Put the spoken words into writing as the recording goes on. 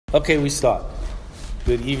Okay, we start.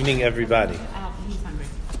 Good evening, everybody. He's hungry.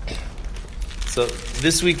 So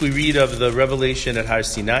this week we read of the revelation at Har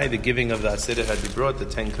Sinai, the giving of the Aseret HaDibrot, the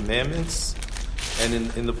Ten Commandments, and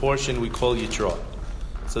in the portion we call Yitro.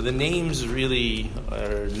 So the names really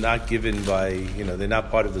are not given by, they're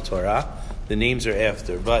not part of the Torah. The names are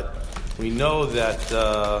after. But we know that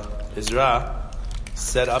Ezra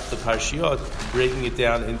set up the Parshiot, breaking it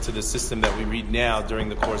down into the system that we read now during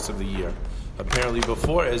the course of the year. Apparently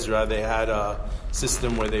before Ezra, they had a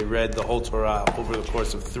system where they read the whole Torah over the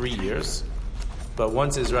course of 3 years. But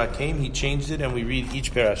once Ezra came, he changed it, and we read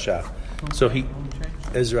each parasha. So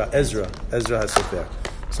Ezra HaSofer.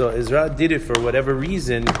 So Ezra did it for whatever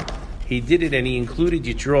reason. He did it, and he included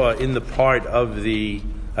Yitro in the part of the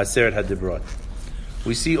Aseret HaDibrot.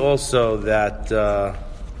 We see also that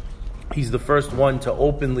he's the first one to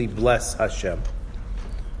openly bless Hashem,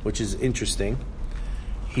 which is interesting.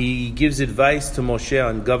 He gives advice to Moshe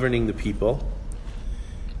on governing the people.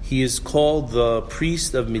 He is called the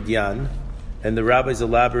priest of Midian, and the rabbis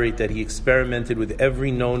elaborate that he experimented with every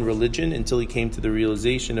known religion until he came to the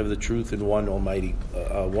realization of the truth in one Almighty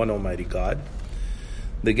God.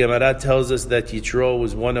 The Gemara tells us that Yitro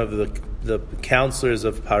was one of the counselors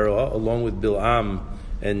of Paro, along with Bil'am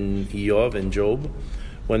and Eov and Job.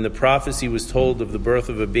 When the prophecy was told of the birth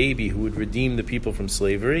of a baby who would redeem the people from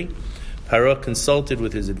slavery, Paro consulted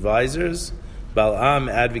with his advisors. Bal'am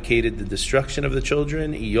advocated the destruction of the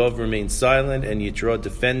children. Eov remained silent, and Yitro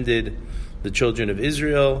defended the children of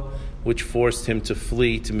Israel, which forced him to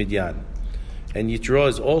flee to Midian. And Yitro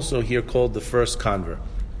is also here called the first convert.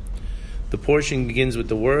 The portion begins with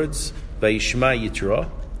the words, Vayishma Yitro.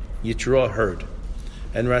 Yitro heard.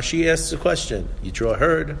 And Rashi asks a question. Yitro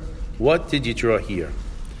heard. What did Yitro hear?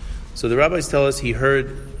 So the rabbis tell us he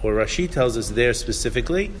heard, or Rashi tells us there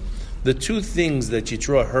specifically, the two things that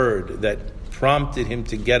Yitro heard that prompted him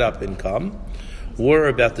to get up and come were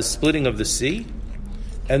about the splitting of the sea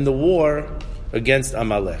and the war against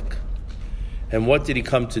Amalek. And what did he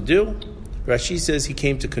come to do? Rashi says he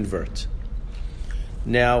came to convert.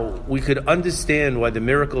 Now, we could understand why the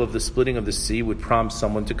miracle of the splitting of the sea would prompt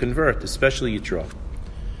someone to convert, especially Yitro.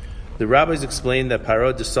 The rabbis explained that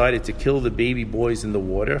Paro decided to kill the baby boys in the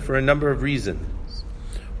water for a number of reasons.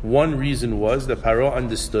 One reason was that Paro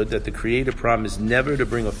understood that the Creator promised never to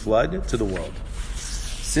bring a flood to the world.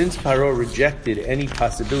 Since Paro rejected any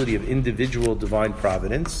possibility of individual divine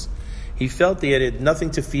providence, he felt he had nothing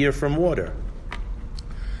to fear from water.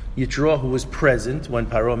 Yitro, who was present when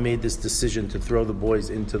Paro made this decision to throw the boys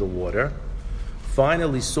into the water,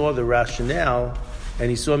 finally saw the rationale, and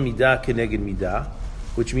he saw midah keneged midah,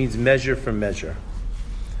 which means measure for measure.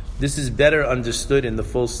 This is better understood in the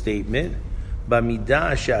full statement,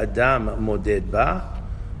 Bamidah she'adam moded ba,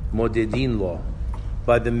 modedin lo.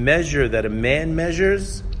 By the measure that a man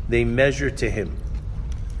measures, they measure to him.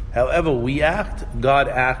 However we act, God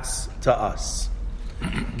acts to us.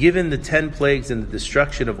 Given the 10 plagues and the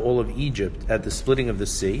destruction of all of Egypt at the splitting of the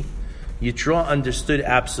sea, Yitro understood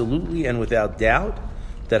absolutely and without doubt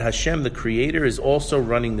that Hashem, the Creator, is also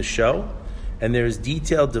running the show, and there is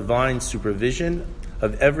detailed divine supervision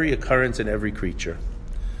of every occurrence and every creature.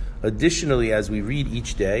 Additionally, as we read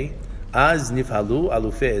each day, Az nifhalu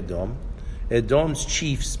alufe Edom, Edom's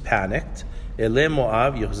chiefs panicked, Ele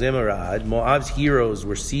Moav yochzem ra'ad, Moav's heroes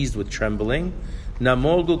were seized with trembling,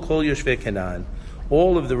 Namogul kol yoshvei Canaan,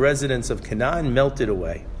 all of the residents of Canaan melted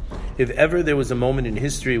away. If ever there was a moment in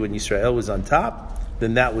history when Israel was on top,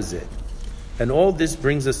 then that was it. And all this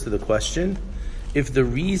brings us to the question, if the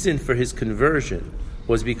reason for his conversion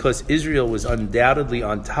was because Israel was undoubtedly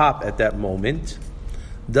on top at that moment,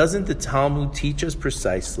 doesn't the Talmud teach us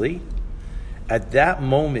precisely, at that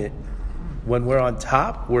moment, when we're on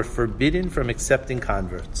top, we're forbidden from accepting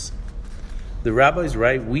converts? The rabbis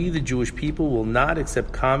write, we, the Jewish people, will not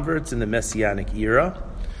accept converts in the Messianic era.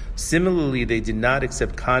 Similarly, they did not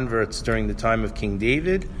accept converts during the time of King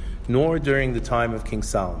David, nor during the time of King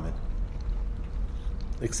Solomon.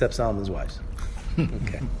 Except Solomon's wives.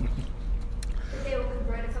 Okay. But they were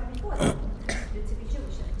converted from before. They needed to be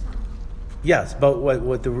Jewish at the time. Yes, but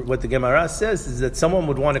what the Gemara says is that someone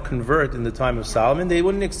would want to convert in the time of Solomon. They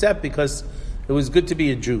wouldn't accept because it was good to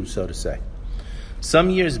be a Jew, so to say. Some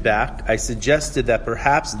years back, I suggested that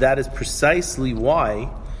perhaps that is precisely why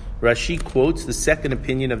Rashi quotes the second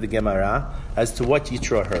opinion of the Gemara as to what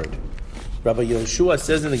Yitro heard. Rabbi Yehoshua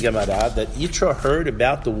says in the Gemara that Yitro heard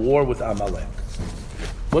about the war with Amalek.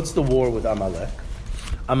 What's the war with Amalek?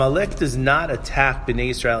 Amalek does not attack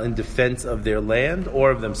Bnei Israel in defense of their land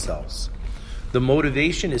or of themselves. The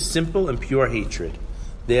motivation is simple and pure hatred.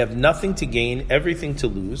 They have nothing to gain, everything to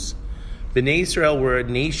lose. Bnei Israel were a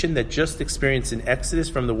nation that just experienced an exodus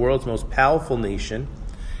from the world's most powerful nation,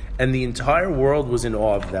 and the entire world was in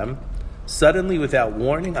awe of them. Suddenly, without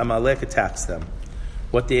warning, Amalek attacks them.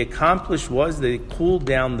 What they accomplished was they cooled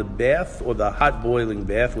down the bath, or the hot boiling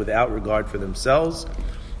bath, without regard for themselves,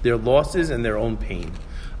 their losses, and their own pain.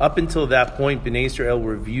 Up until that point, Bnei Israel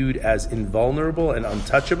were viewed as invulnerable and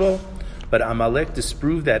untouchable, but Amalek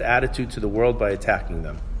disproved that attitude to the world by attacking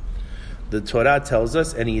them. The Torah tells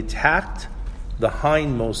us, and he attacked the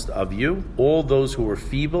hindmost of you, all those who were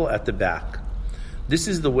feeble at the back. This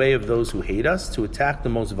is the way of those who hate us, to attack the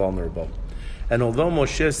most vulnerable. And although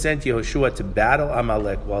Moshe sent Yehoshua to battle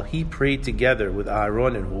Amalek while he prayed together with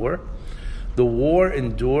Aaron and Hur, the war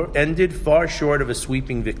ended far short of a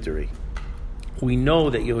sweeping victory. We know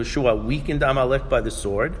that Yehoshua weakened Amalek by the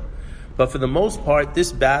sword, but for the most part,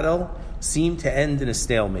 this battle seemed to end in a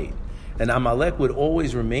stalemate, and Amalek would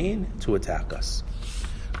always remain to attack us.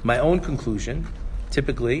 My own conclusion,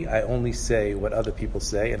 typically I only say what other people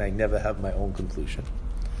say, and I never have my own conclusion.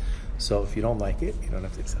 So if you don't like it, you don't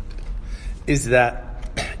have to accept it. Is that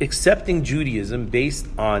accepting Judaism based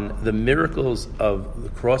on the miracles of the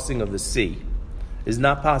crossing of the sea is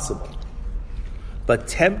not possible. But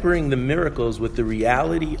tempering the miracles with the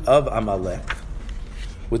reality of Amalek,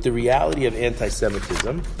 with the reality of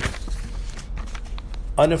anti-Semitism,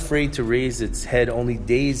 unafraid to raise its head only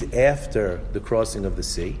days after the crossing of the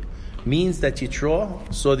sea, means that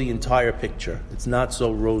Yitro saw the entire picture. It's not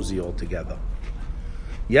so rosy altogether.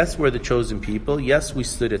 Yes, we're the chosen people. Yes, we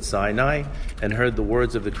stood at Sinai and heard the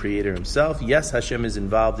words of the Creator himself. Yes, Hashem is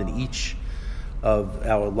involved in each of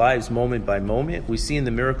our lives moment by moment. We see in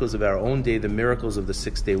the miracles of our own day the miracles of the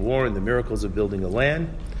 6-day war and the miracles of building a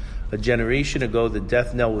land. A generation ago, the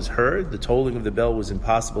death knell was heard. The tolling of the bell was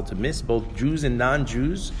impossible to miss. Both Jews and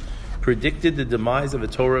non-Jews predicted the demise of a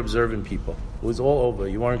Torah-observant people. It was all over.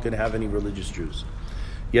 You aren't going to have any religious Jews.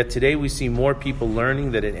 Yet today we see more people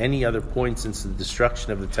learning that at any other point since the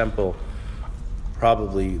destruction of the temple,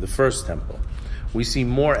 probably the first temple, we see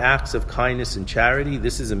more acts of kindness and charity.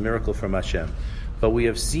 This is a miracle from Hashem. But we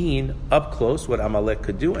have seen up close what Amalek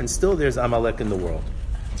could do, and still there's Amalek in the world.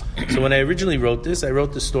 So when I originally wrote this, I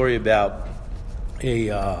wrote the story about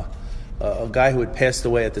a guy who had passed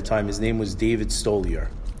away at the time. His name was David Stoliar.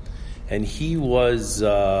 And he was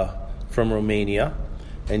from Romania,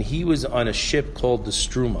 and he was on a ship called the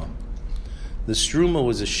Struma. The Struma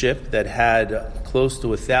was a ship that had close to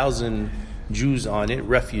 1,000 Jews on it,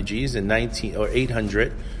 refugees,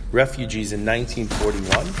 800 refugees in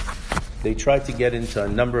 1941. They tried to get into a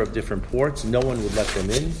number of different ports. No one would let them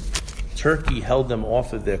in. Turkey held them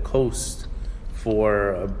off of their coast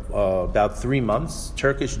for about 3 months.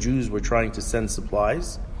 Turkish Jews were trying to send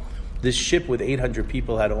supplies. This ship with 800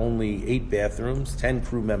 people had only 8 bathrooms, 10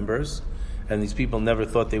 crew members, and these people never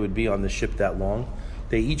thought they would be on the ship that long.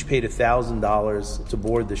 They each paid $1,000 to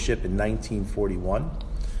board the ship in 1941.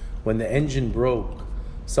 When the engine broke,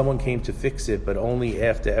 someone came to fix it, but only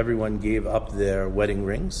after everyone gave up their wedding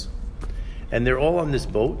rings. And they're all on this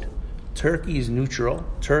boat. Turkey is neutral.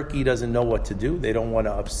 Turkey doesn't know what to do. They don't want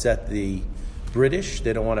to upset the British.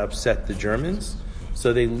 They don't want to upset the Germans.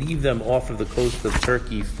 So they leave them off of the coast of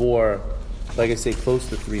Turkey for, like I say, close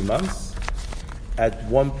to 3 months. At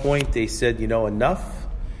one point they said, enough.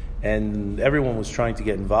 And everyone was trying to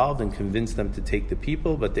get involved and convince them to take the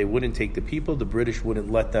people, but they wouldn't take the people. The British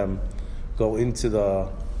wouldn't let them go into the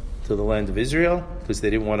land of Israel because they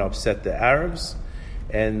didn't want to upset the Arabs.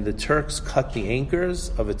 And the Turks cut the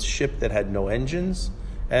anchors of its ship that had no engines,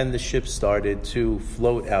 and the ship started to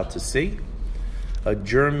float out to sea. A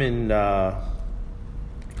German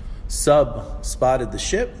sub spotted the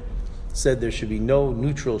ship, said there should be no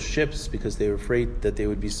neutral ships because they were afraid that they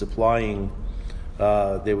would be supplying,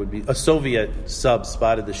 a Soviet sub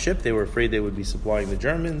spotted the ship, they were afraid they would be supplying the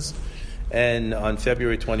Germans, and on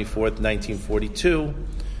February 24th, 1942,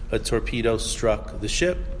 a torpedo struck the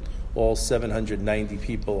ship. All 790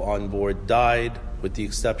 people on board died, with the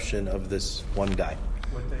exception of this one guy.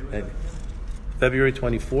 What day was that? February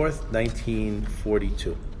 24th,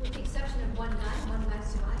 1942. With the exception of one guy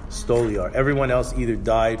survived. Stoliar. Everyone else either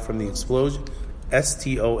died from the explosion,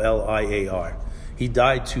 Stoliar. He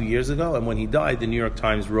died 2 years ago, and when he died, the New York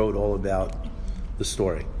Times wrote all about the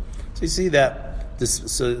story. So you see that,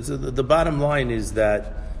 the bottom line is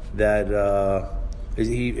that the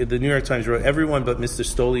New York Times wrote, everyone but Mr.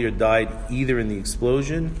 Stoliar died either in the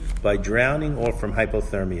explosion, by drowning, or from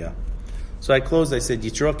hypothermia. So I closed, I said,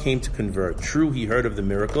 Yitro came to convert. True, he heard of the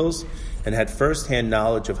miracles and had first-hand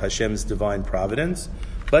knowledge of Hashem's divine providence,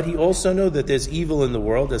 but he also knew that there's evil in the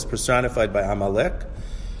world as personified by Amalek,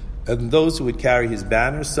 and those who would carry his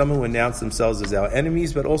banners, some who announce themselves as our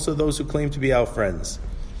enemies, but also those who claim to be our friends.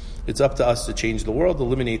 It's up to us to change the world,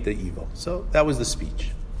 eliminate the evil. So that was the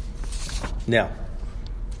speech. Now,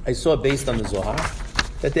 I saw based on the Zohar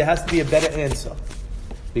that there has to be a better answer,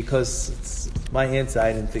 because my answer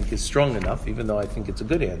I didn't think is strong enough, even though I think it's a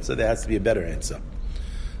good answer. There has to be a better answer.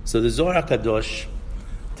 So the Zohar HaKadosh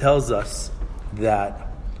tells us that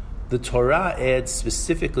the Torah adds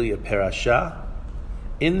specifically a parasha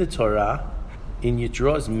in the Torah, in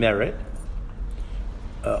Yitro's merit,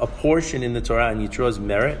 a portion in the Torah in Yitro's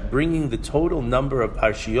merit, bringing the total number of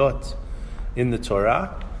parshiyot in the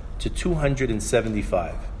Torah to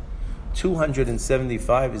 275.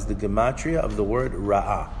 275 is the gematria of the word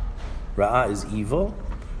ra'ah. Ra'ah is evil.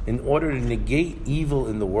 In order to negate evil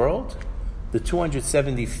in the world, the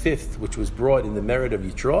 275th, which was brought in the merit of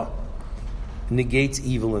Yitro, negates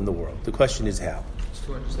evil in the world. The question is how? It's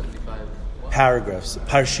 275 paragraphs,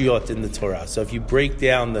 parshiyot in the Torah. So if you break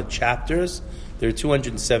down the chapters, there are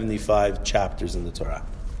 275 chapters in the Torah.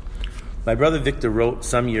 My brother Victor wrote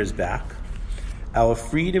some years back, our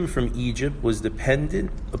freedom from Egypt was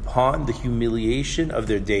dependent upon the humiliation of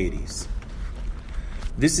their deities.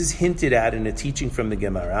 This is hinted at in a teaching from the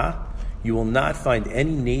Gemara. You will not find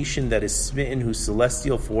any nation that is smitten whose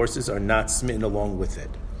celestial forces are not smitten along with it.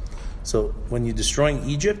 So when you're destroying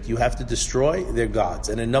Egypt, you have to destroy their gods.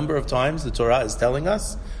 And a number of times the Torah is telling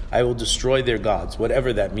us, I will destroy their gods,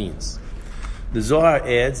 whatever that means. The Zohar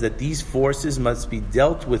adds that these forces must be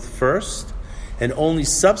dealt with first, and only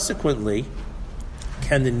subsequently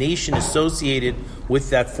can the nation associated with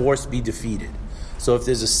that force be defeated. So if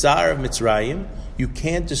there's a Sar of Mitzrayim, you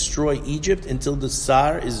can't destroy Egypt until the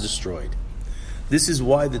Sar is destroyed. This is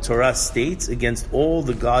why the Torah states, against all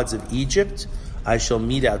the gods of Egypt, I shall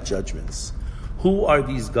mete out judgments. Who are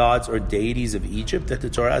these gods or deities of Egypt that the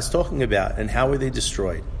Torah is talking about, and how were they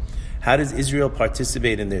destroyed? How does Israel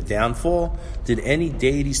participate in their downfall? Did any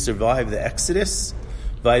deity survive the Exodus?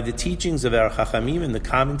 By the teachings of our Chachamim and the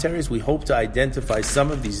commentaries, we hope to identify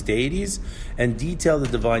some of these deities and detail the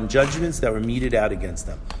divine judgments that were meted out against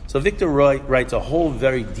them. So Victor writes a whole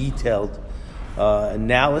very detailed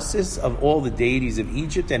analysis of all the deities of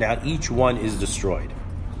Egypt and how each one is destroyed.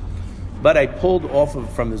 But I pulled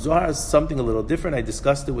from the Zohar something a little different. I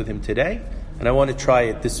discussed it with him today, and I want to try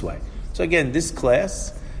it this way. So again, this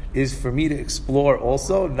class is for me to explore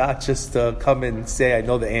also, not just to come and say I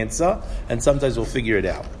know the answer, and sometimes we'll figure it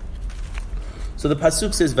out. So the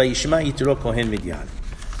pasuk says, Vayishma Yitro Kohen Midyan.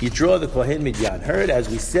 Yitro the Kohen Midyan heard, as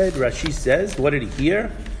we said, Rashi says, what did he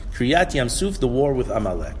hear? Kriyat Yamsuf, the war with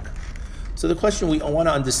Amalek. So the question we want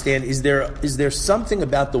to understand, is there something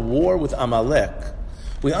about the war with Amalek?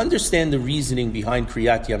 We understand the reasoning behind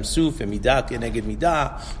Kriyat Yamsuf and Midah Keneged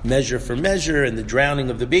Midah, measure for measure, and the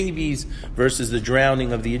drowning of the babies versus the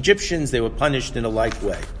drowning of the Egyptians. They were punished in a like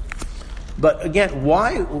way. But again,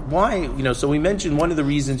 why? So we mentioned one of the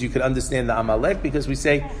reasons you could understand the Amalek, because we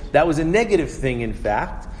say that was a negative thing, in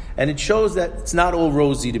fact, and it shows that it's not all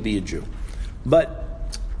rosy to be a Jew.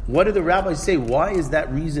 But what do the rabbis say? Why is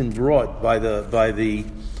that reason brought by the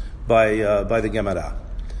Gemara?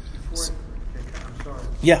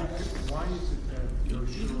 Yeah. Why is it that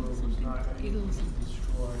Yoshua was not able to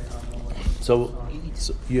destroy Amalek? So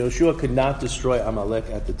Yoshua could not destroy Amalek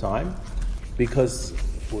at the time, because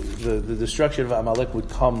the destruction of Amalek would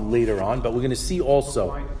come later on. But we're going to see also.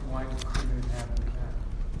 Why couldn't it happen then?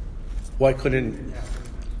 Why couldn't?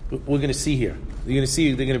 We're going to see here. You're going to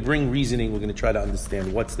see. They're going to bring reasoning. We're going to try to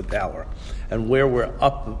understand what's the power and where we're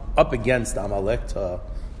up against Amalek to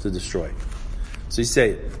destroy. So you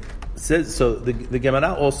say. So the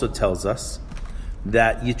Gemara also tells us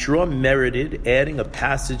that Yitro merited adding a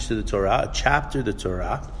passage to the Torah, a chapter of the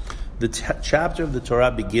Torah. The chapter of the Torah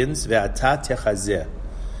begins, Ve'ata techazeh,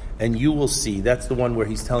 and you will see. That's the one where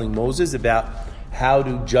he's telling Moses about how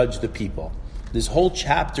to judge the people. This whole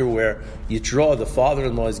chapter where Yitro, the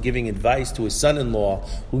father-in-law, is giving advice to his son-in-law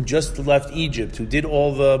who just left Egypt, who did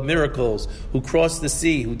all the miracles, who crossed the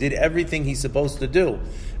sea, who did everything he's supposed to do.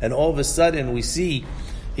 And all of a sudden we see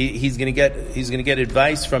he's going to get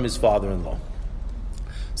advice from his father-in-law.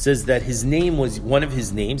 Says that his name was one of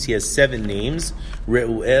his names. He has 7 names: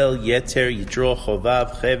 Reuel, Yeter, Yitro,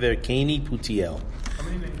 Chovav, Chever, Keni, Putiel. How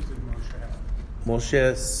many names did Moshe have?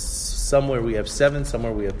 Moshe, somewhere we have 7,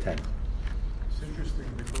 somewhere we have 10. It's interesting,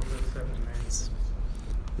 they both have 7 names.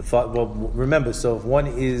 Well, remember, so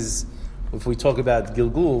if we talk about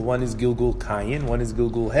Gilgul, one is Gilgul Kayin, one is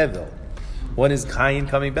Gilgul Hevel. One is Kayin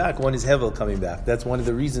coming back, one is Hevel coming back. That's one of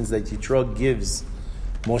the reasons that Yitro gives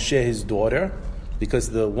Moshe his daughter,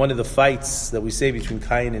 because one of the fights that we say between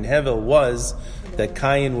Cain and Hevel was that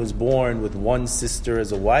Cain was born with one sister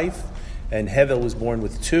as a wife, and Hevel was born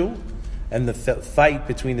with two, and the fight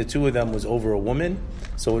between the two of them was over a woman.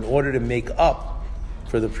 So in order to make up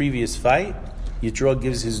for the previous fight, Yitro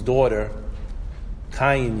gives his daughter,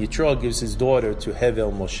 Yitro gives his daughter to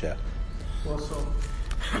Hevel Moshe. Also,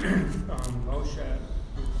 Moshe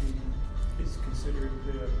is considered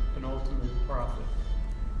the penultimate prophet.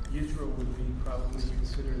 Yitro would be probably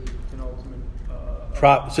considered the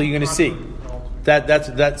penultimate. So you're going to see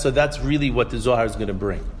that's really what the Zohar is going to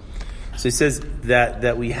bring. So he says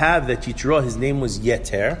that we have that Yitro, his name was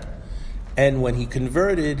Yeter, and when he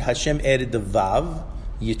converted, Hashem added the Vav,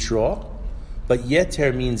 Yitro, but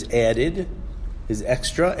Yeter means added, is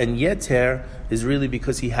extra, and Yeter is really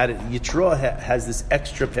because he had it. Yitro has this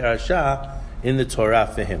extra parasha in the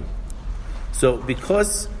Torah for him.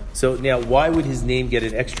 So now, why would his name get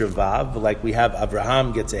an extra vav? Like we have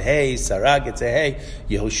Abraham gets a hey, Sarah gets a hey,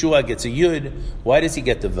 Yehoshua gets a yud. Why does he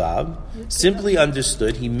get the vav? Simply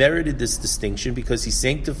understood, he merited this distinction because he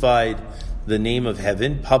sanctified the name of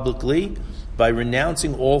heaven publicly by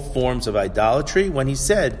renouncing all forms of idolatry when he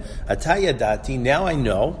said, Atayadati, now I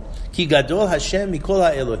know, Ki gadol Hashem mikol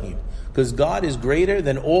ha'elohim, because God is greater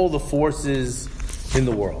than all the forces in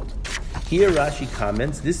the world. Here Rashi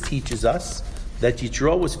comments, this teaches us that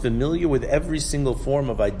Yitro was familiar with every single form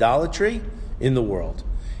of idolatry in the world.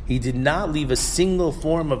 He did not leave a single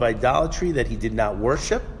form of idolatry that he did not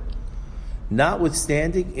worship.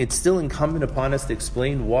 Notwithstanding, it's still incumbent upon us to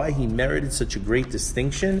explain why he merited such a great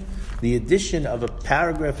distinction, the addition of a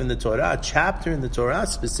paragraph in the Torah, a chapter in the Torah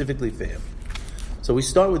specifically for him. So we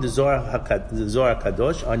start with the Zohar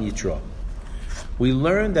Kadosh on Yitro. We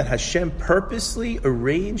learn that Hashem purposely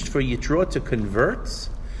arranged for Yitro to convert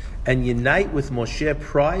and unite with Moshe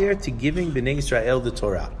prior to giving Bnei Israel the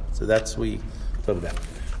Torah. So that's what we talk about.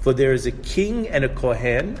 For there is a king and a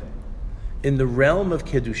kohen in the realm of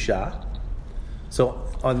Kedusha. So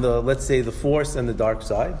on the, let's say, the force and the dark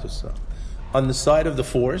side, on the side of the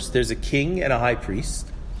force, there's a king and a high priest.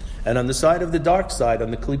 And on the side of the dark side,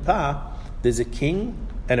 on the Klippa, there's a king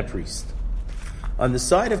and a priest. On the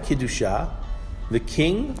side of Kedusha, the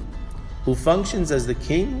king who functions as the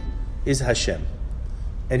king is Hashem,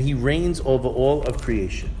 and he reigns over all of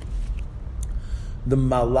creation. The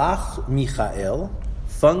Malach Michael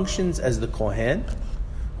functions as the Kohen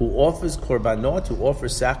who offers korbanot, who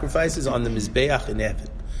offers sacrifices on the Mizbeach in heaven.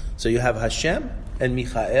 So you have Hashem and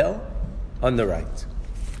Michael on the right.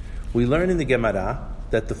 We learn in the Gemara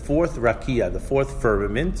that the fourth rakia, the fourth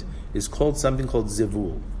firmament, is called something called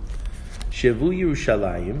Zevul. Shevu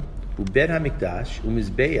Yerushalayim, uBet HaMikdash,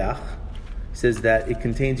 uMizbeach, says that it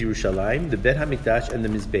contains Yerushalayim, the Bet HaMikdash, and the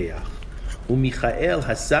Mizbeach. uMichael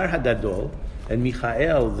Hasar HaGadol, and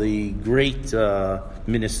Michael, the great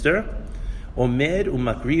minister, Omer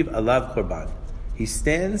uMakriv Alav Korban. He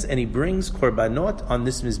stands and he brings korbanot on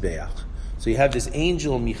this Mizbeach. So you have this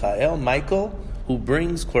angel Michael, who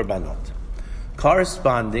brings korbanot.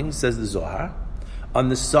 Corresponding, says the Zohar, on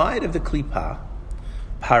the side of the Klippa,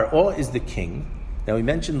 Paro is the king. Now we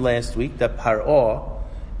mentioned last week that Paro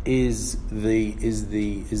is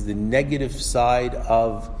the negative side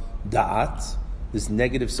of Da'at, this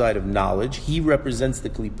negative side of knowledge. He represents the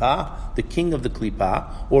Klippa, the king of the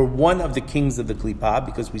Klippa, or one of the kings of the Klippa,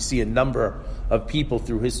 because we see a number of people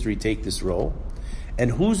through history take this role.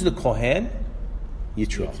 And who's the Kohen?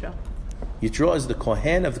 Yitro. Yitro is the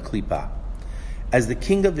Kohen of the Klippa. As the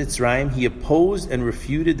king of Mitzrayim, he opposed and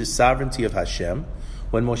refuted the sovereignty of Hashem.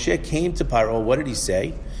 When Moshe came to Paro, what did he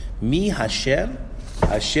say? Mi Hashem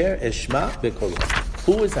Asher Eshma Bekolo.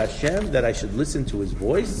 Who is Hashem that I should listen to his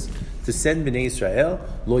voice to send Bnei Israel?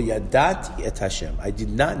 Lo yadati et Hashem. I did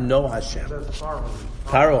not know Hashem.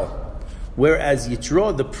 Paro. Whereas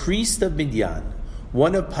Yitro, the priest of Midian,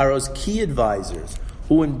 one of Paro's key advisors,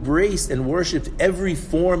 who embraced and worshipped every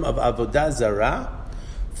form of Avodah Zarah,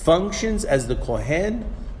 functions as the Kohen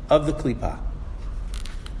of the Klippa.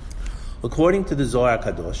 According to the Zohar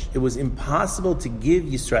Kadosh, it was impossible to give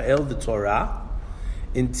Yisrael the Torah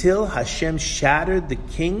until Hashem shattered the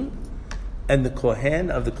king and the Kohen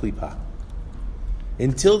of the Klippa.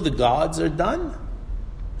 Until the gods are done,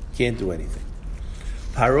 can't do anything.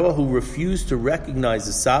 Paro, who refused to recognize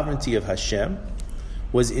the sovereignty of Hashem,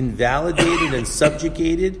 was invalidated and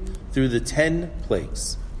subjugated through the 10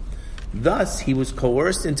 plagues. Thus, he was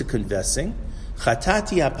coerced into confessing,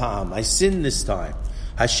 Chatati hapa'am, I sinned this time.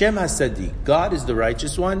 Hashem hasadi, God is the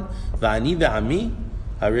righteous one. Va'ani ve'ami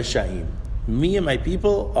hareshaim. Me and my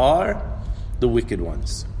people are the wicked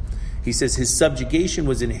ones. He says his subjugation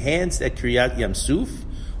was enhanced at Kiryat Yamsuf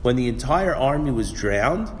when the entire army was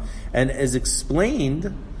drowned, And as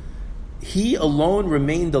explained, he alone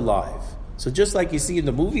remained alive. So just like you see in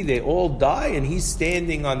the movie, they all die and he's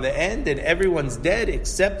standing on the end and everyone's dead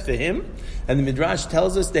except for him. And the Midrash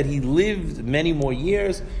tells us that he lived many more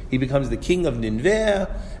years. He becomes the king of Nineveh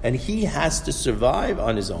and he has to survive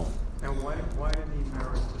on his own. And why did he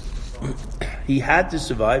merit to survive? He had to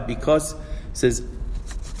survive because, it says,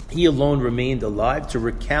 he alone remained alive to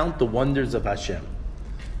recount the wonders of Hashem.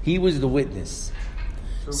 He was the witness.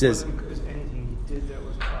 So Says, it wasn't because anything he did that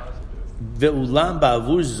was positive. Ve'ulam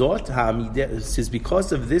ba'avur zot ha'amideh, says,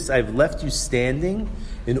 because of this I've left you standing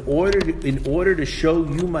in order to show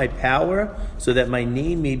you my power so that my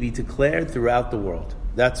name may be declared throughout the world.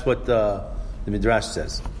 That's what the Midrash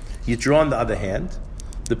says. Yitro, on the other hand,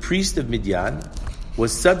 the priest of Midian,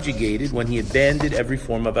 was subjugated when he abandoned every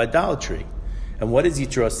form of idolatry. And what does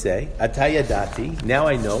Yitro say? Atayadati, now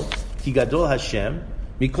I know, ki gadol Hashem,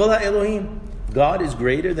 mikol ha'elohim, God is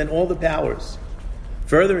greater than all the powers.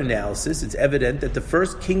 Further analysis, it's evident that the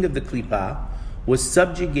first king of the Klippa was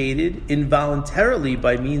subjugated involuntarily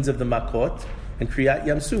by means of the Makot and Kriyat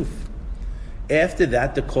Yamsuf. After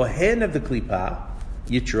that, the Kohen of the Klippa,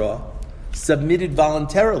 Yitro, submitted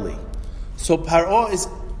voluntarily. So Paro is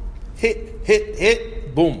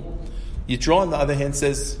hit, boom. Yitro, on the other hand,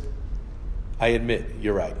 says, I admit,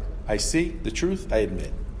 you're right. I see the truth, I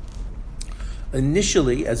admit.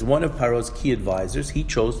 Initially, as one of Paro's key advisors, he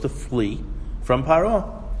chose to flee from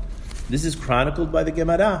Paro. This is chronicled by the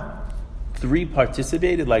Gemara. 3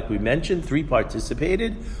 participated, like we mentioned, 3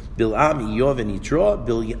 participated. Bil'am, Iyov, and Yitro.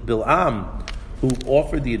 Bil'am, who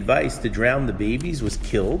offered the advice to drown the babies, was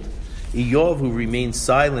killed. Iyov, who remained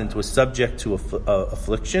silent, was subject to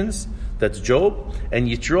afflictions. That's Job. And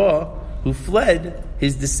Yitro, who fled,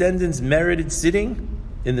 his descendants merited sitting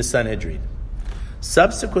in the Sanhedrin.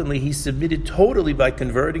 Subsequently, he submitted totally by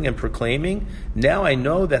converting and proclaiming, now I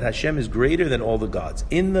know that Hashem is greater than all the gods.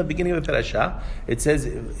 In the beginning of the parasha, it says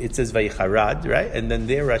Vayicharad, right? And then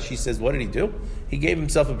there Rashi says, what did he do? He gave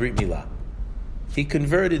himself a Brit Milah. He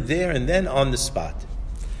converted there and then on the spot.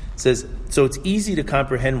 It says, so it's easy to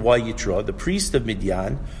comprehend why Yitro, the priest of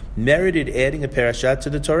Midian, merited adding a parasha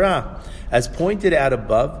to the Torah. As pointed out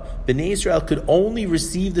above, Bnei Israel could only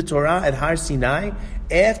receive the Torah at Har Sinai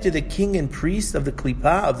after the king and priest of the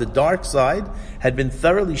Klippa of the dark side had been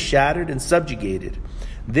thoroughly shattered and subjugated.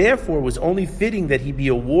 Therefore, it was only fitting that he be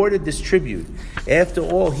awarded this tribute. After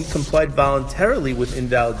all, he complied voluntarily with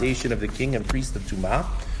invalidation of the king and priest of Tumah.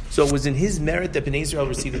 So it was in his merit that Bnei Israel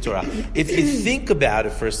received the Torah. If you think about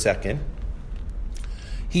it for a second,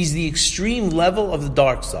 he's the extreme level of the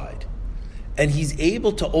dark side. And he's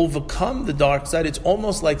able to overcome the dark side. It's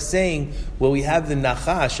almost like saying, well, we have the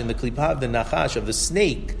Nachash and the Klippa of the Nachash, of the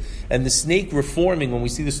snake, and the snake reforming, when we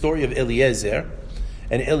see the story of Eliezer,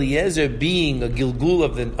 and Eliezer being a Gilgul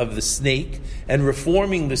of the snake, and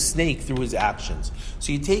reforming the snake through his actions.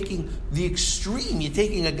 So you're taking the extreme, you're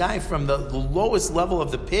taking a guy from the lowest level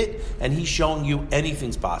of the pit, and he's showing you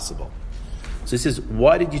anything's possible. So he says,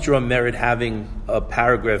 why did Yitro merit having a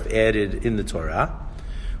paragraph added in the Torah?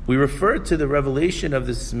 We refer to the revelation of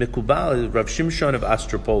this Mikubal, Rav Shimshon of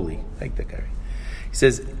Astropoli. Thank that guy.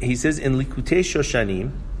 He says in Likutei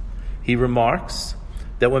Shoshanim, he remarks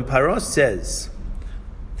that when Paro says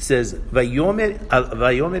Vayomer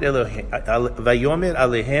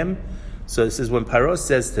Alehem, so it says when Paro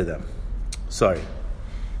says to them,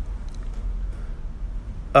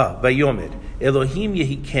 Vayomer Elohim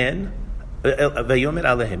Yehiken, Vayomer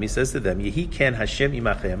Alehem, he says to them, Yehiken Hashem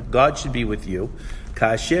Imachem, God should be with you.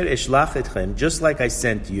 Kasher eshlach etchem, just like I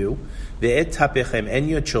sent you, ve'et tapechem, and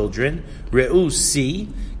your children, re'u, see,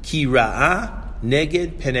 ki ra'ah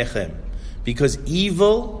neged penechem, because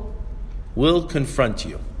evil will confront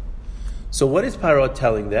you. So what is Paro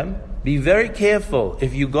telling them? Be very careful.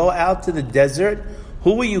 If you go out to the desert,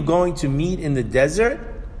 who are you going to meet in the desert?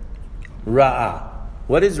 Ra'ah.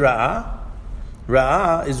 What is Ra'ah?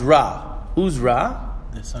 Ra'ah is Ra. Who's Ra?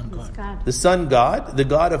 The sun god. The sun god, the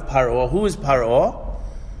god of Paro. Who is Paro?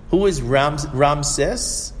 Who is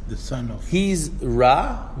Ramses? The son of. He's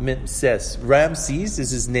Ramses. Ramses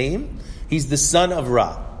is his name. He's the son of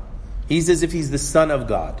Ra. He's as if he's the son of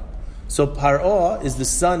God. So Paro is the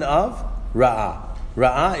son of Ra'ah.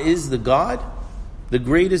 Ra'ah is the god, the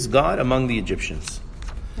greatest god among the Egyptians.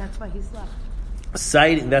 That's why he's left.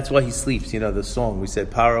 That's why he sleeps. You know the song we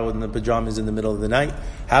said, Paro in the pajamas in the middle of the night.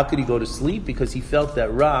 How could he go to sleep? Because he felt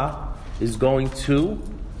that Ra is going to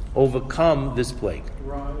overcome this plague.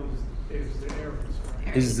 Ra is the Aries,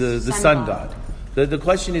 right? Is the sun god. The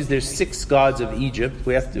question is, there's 6 gods of Egypt.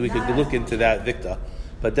 We could look into that, Victor.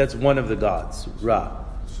 But that's one of the gods, Ra.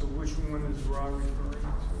 So which one is Ra referring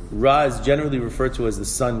to? Ra is generally referred to as the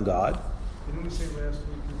sun god. Didn't we say last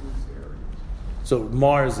week it was Aries? So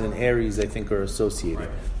Mars and Aries, I think, are associated. Right.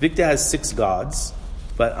 Victor has 6 gods,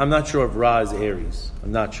 but I'm not sure if Ra is Aries.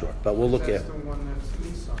 I'm not sure, but we'll look That's at. the one that's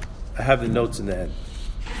Nissan. I have the notes in the end.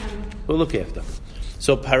 We'll look after.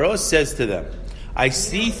 So Paro says to them, I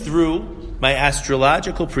see through my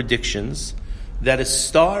astrological predictions that a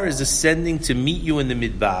star is ascending to meet you in the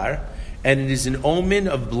Midbar, and it is an omen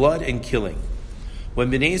of blood and killing. When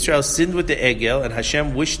Bnei Israel sinned with the Egel and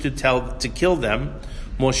Hashem wished to kill them,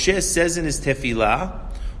 Moshe says in his tefillah,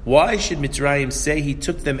 why should Mitzrayim say he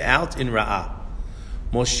took them out in Ra'ah?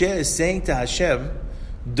 Moshe is saying to Hashem,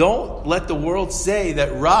 don't let the world say that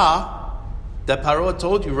that Paro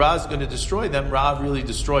told you Ra is going to destroy them. Ra really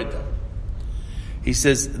destroyed them. He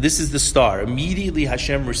says, this is the star. Immediately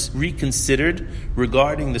Hashem reconsidered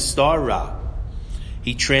regarding the star Ra.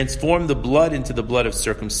 He transformed the blood into the blood of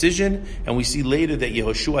circumcision, and we see later that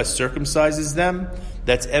Yehoshua circumcises them.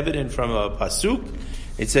 That's evident from a pasuk.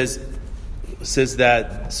 It says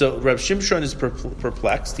that, so Rav Shimshon is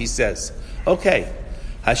perplexed. He says, okay,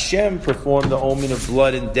 Hashem performed the omen of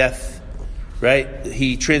blood and death, right?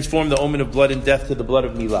 He transformed the omen of blood and death to the blood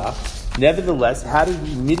of Milah. Nevertheless, how did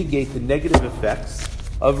he mitigate the negative effects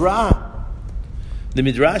of Ra? The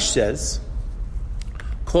Midrash says,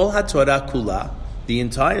 Kol HaTorah Kula, the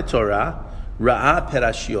entire Torah, Ra'ah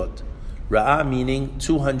Perashiot. Ra'ah meaning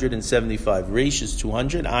 275. Reish is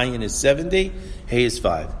 200, Ayin is 70, Hey is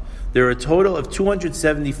 5. There are a total of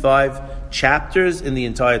 275 chapters in the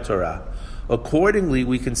entire Torah. Accordingly,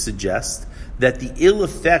 we can suggest that the ill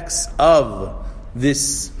effects of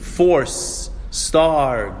this force,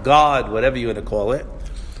 star, God, whatever you want to call it,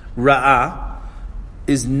 Ra'ah,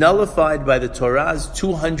 is nullified by the Torah's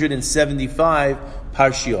 275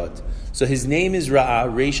 parshiot. So his name is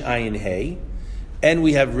Ra'ah, Reish Ayin Hey, and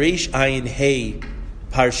we have Reish Ayin Hey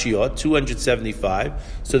parshiot, 275.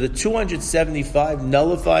 So the 275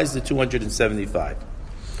 nullifies the 275.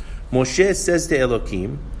 Moshe says to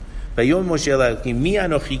Elokim, Vayom Moshe Elokim, Mi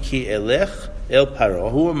anochi ki elech el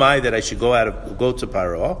Paro. Who am I that I should go to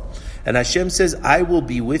Paro? And Hashem says, I will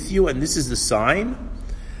be with you, and this is the sign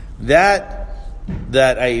that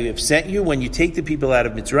I have sent you. When you take the people out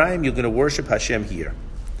of Mitzrayim, you're going to worship Hashem here.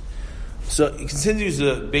 So it continues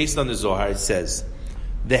based on the Zohar. It says,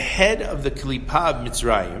 the head of the Klipah of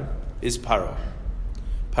Mitzrayim is Paro.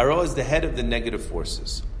 Paro is the head of the negative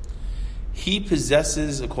forces. He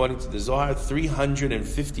possesses, according to the Zohar,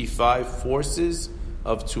 355 forces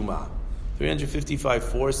of Tumah. 355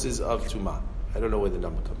 forces of Tumah. I don't know where the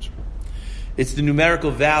number comes from. It's the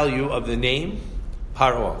numerical value of the name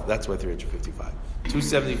Paro. That's why 355.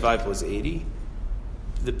 275 plus 80.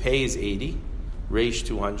 The pay is 80. Reish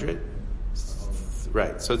 200.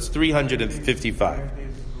 Right, so it's 355.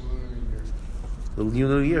 The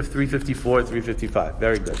lunar year of 354, 355.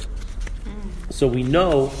 Very good. So we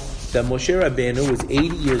know that Moshe Rabbeinu was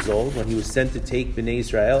 80 years old when he was sent to take Bnei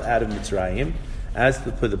Israel out of Mitzrayim. As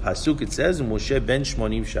per the pasuk, it says, Moshe ben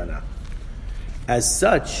Shmonim Shana. As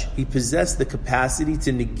such, he possessed the capacity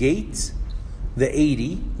to negate the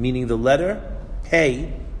 80, meaning the letter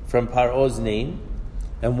Pei from Paro's name.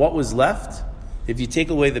 And what was left? If you take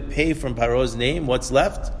away the Pei from Paro's name, what's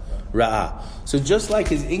left? Ra'ah. So just like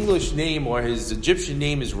his English name or his Egyptian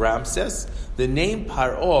name is Ramses, the name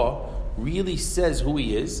Paro really says who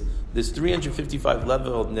he is. There's 355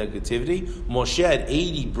 level of negativity. Moshe at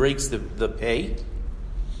 80 breaks the Pei,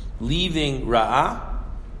 leaving Ra'ah,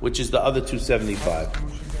 which is the other 275.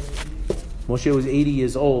 Moshe was 80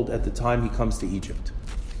 years old at the time he comes to Egypt.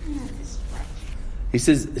 He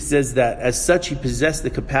says that as such he possessed the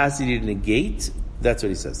capacity to negate. That's what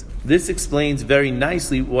he says. This explains very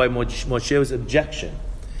nicely why Moshe's objection.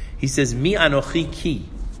 He says, Mi anochi ki.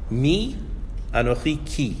 Mi anochi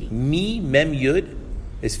ki. Mi mem yud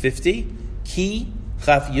is 50. Ki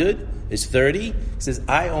chaf yud is 30. He says,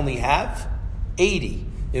 I only have 80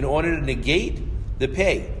 in order to negate the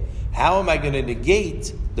pay. How am I going to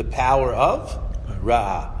negate the power of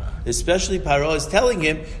Ra'ah? Especially Paro is telling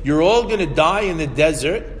him, you're all going to die in the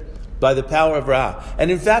desert by the power of Ra'ah.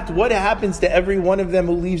 And in fact, what happens to every one of them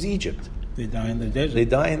who leaves Egypt? They die in the desert. They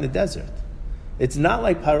die in the desert. It's not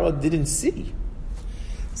like Paro didn't see.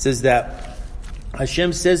 It says that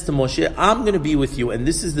Hashem says to Moshe, I'm going to be with you, and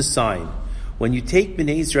this is the sign. When you take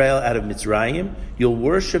Bnei Israel out of Mitzrayim, you'll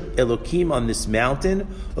worship Elokim on this mountain.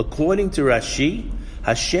 According to Rashi,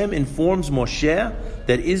 Hashem informs Moshe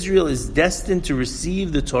that Israel is destined to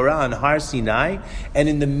receive the Torah on Har Sinai, and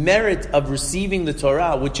in the merit of receiving the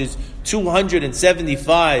Torah, which is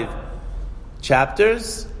 275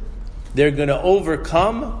 chapters, they're going to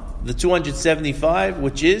overcome the 275,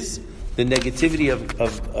 which is the negativity of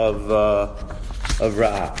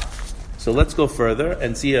Ra'ah. So let's go further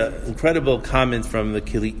and see an incredible comment from the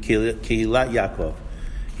Kehilat Yaakov.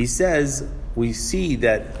 He says, we see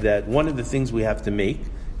that one of the things we have to make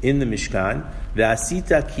in the Mishkan,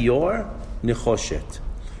 Ve'asita kior nechoshet.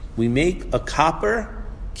 We make a copper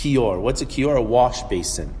kior. What's a kior? A wash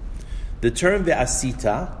basin. The term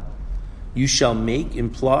Ve'asita, you shall make,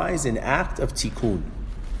 implies an act of tikkun.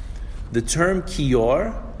 The term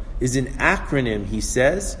kior is an acronym, he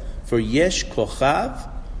says, for Yesh Kochav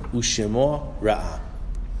Ushemo Ra'ah.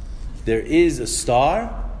 There is a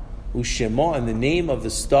star, Ushemo, and the name of the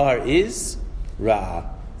star is Ra'ah.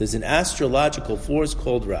 There's an astrological force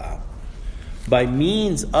called Ra'ah. By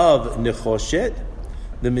means of Nechoshet,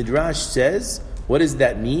 the Midrash says, what does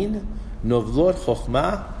that mean? Novlot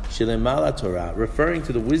Chochmah Shelemala Torah, referring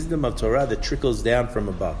to the wisdom of Torah that trickles down from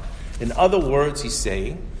above. In other words, he's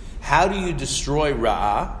saying, how do you destroy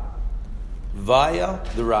Ra'ah? Via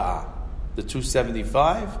the Ra'ah, the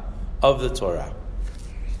 275 of the Torah.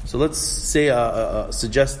 So let's say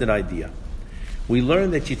suggest an idea. We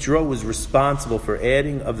learned that Yitro was responsible for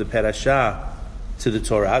adding of the Perashah to the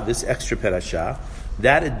Torah, this extra Perashah.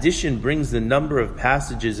 That addition brings the number of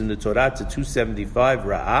passages in the Torah to 275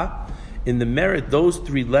 Ra'ah. In the merit, those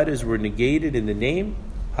three letters were negated in the name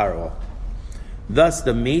Paro. Thus,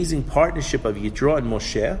 the amazing partnership of Yitro and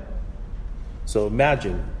Moshe. So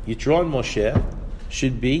imagine, Yitro and Moshe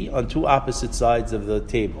should be on two opposite sides of the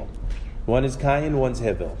table. One is Cain, one's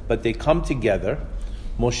Hevel. But they come together.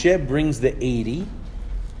 Moshe brings the 80.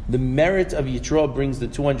 The merit of Yitro brings the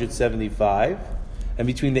 275. And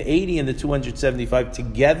between the 80 and the 275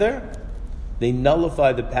 together, they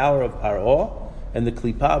nullify the power of Paro and the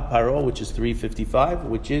Klipah of Paro, which is 355,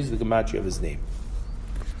 which is the gematria of his name.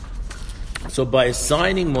 So by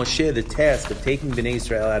assigning Moshe the task of taking Bnei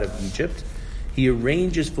Israel out of Egypt, he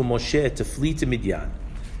arranges for Moshe to flee to Midian.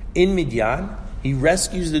 In Midian, he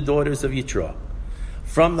rescues the daughters of Yitro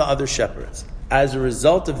from the other shepherds. As a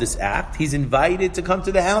result of this act, he's invited to come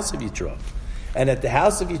to the house of Yitro. And at the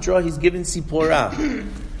house of Yitro, he's given Sipporah.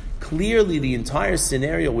 Clearly, the entire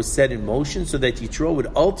scenario was set in motion so that Yitro would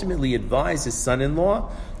ultimately advise his son-in-law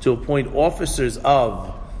to appoint officers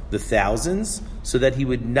of the thousands so that he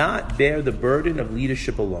would not bear the burden of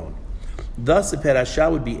leadership alone. Thus, a Perashah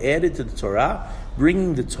would be added to the Torah,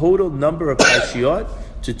 bringing the total number of Parshiot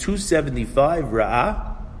to 275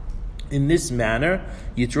 Ra'ah. In this manner,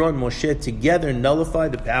 Yitro and Moshe together nullify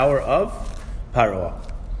the power of Paro.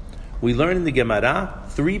 We learn in the Gemara,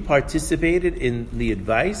 three participated in the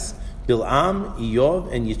advice: Bil'am,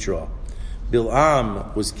 Iyov, and Yitro.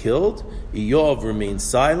 Bil'am was killed, Iyov remained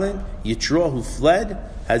silent, Yitro, who fled,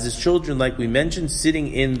 has his children, like we mentioned,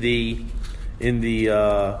 sitting in the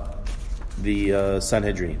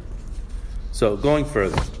Sanhedrin. So going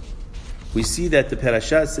further, we see that the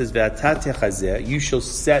Perashah says, "Ve'ata techazeh," you shall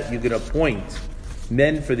set, you're going to appoint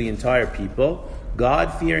men for the entire people,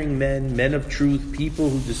 God-fearing men, men of truth, people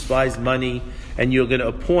who despise money, and you're going to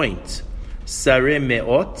appoint Sareh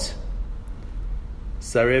Me'ot,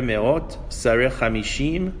 Sareh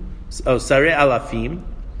Chamishim, Sareh Alafim,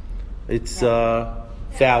 it's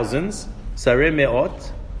thousands, Sareh Me'ot,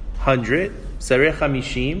 100, Sareh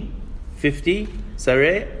Chamishim, 50,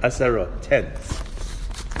 Sareh Asarot, tens.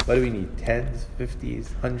 What do we need? Tens,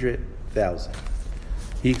 50s, 100, 1,000.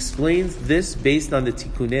 He explains this based on the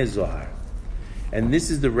Tikkunei Zohar. And this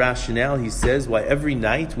is the rationale, he says, why every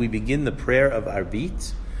night we begin the prayer of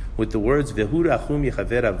Arbit with the words, Vehu rachum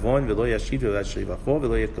yechaver avon v'lo yashiv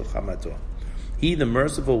v'lo yekel chamato. He, the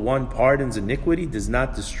merciful one, pardons iniquity, does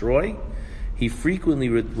not destroy. He frequently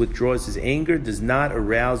withdraws his anger, does not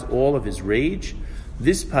arouse all of his rage.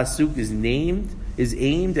 This pasuk is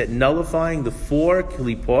aimed at nullifying the four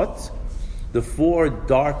klipot, the four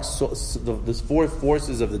the four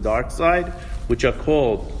forces of the dark side, which are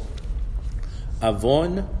called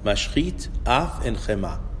Avon, Mashchit, Af, and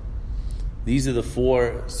Chema. These are the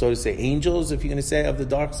four, so to say, angels, if you're going to say, of the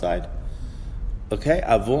dark side. Okay,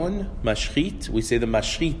 Avon, Mashchit, we say the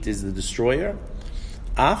Mashchit is the destroyer.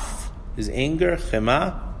 Af is anger,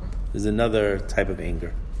 Chema is another type of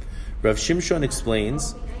anger. Rav Shimshon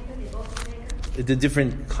explains the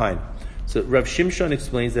different kind. So Rav Shimshon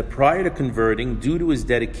explains that prior to converting, due to his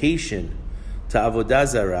dedication to Avodah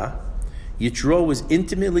Zarah, Yitro was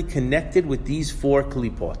intimately connected with these four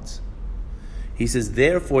klipot. He says,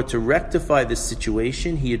 therefore, to rectify this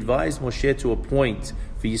situation, he advised Moshe to appoint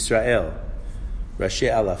for Yisrael Rashi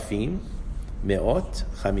Alafim, Me'ot,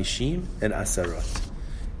 Chamishim, and Asarot.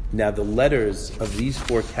 Now, the letters of these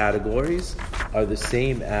four categories are the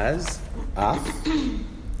same as Af.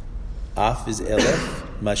 Af is Elef,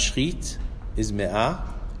 Mashchit is Me'ah,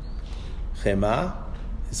 Chema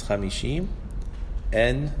is Chamishim,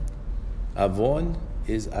 and Avon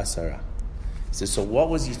is Asara. He says, so what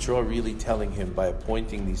was Yitro really telling him by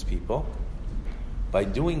appointing these people? By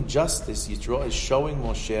doing justice, Yitro is showing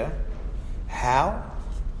Moshe how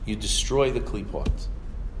you destroy the klipot.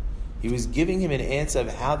 He was giving him an answer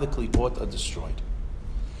of how the klipot are destroyed.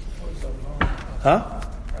 Huh?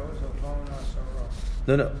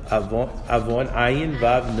 No. Avon, Ayin,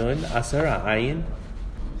 Vav, Nun, Asara. Ayin,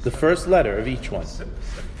 the first letter of each one.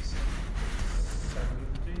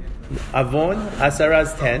 Avon, Asara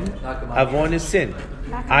is 10. Avon is sin.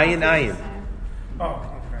 Ayin.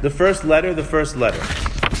 The first letter.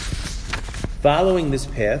 Following this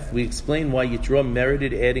path, we explain why Yitro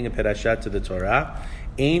merited adding a parasha to the Torah,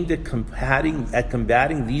 aimed at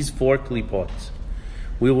combating these four klipot.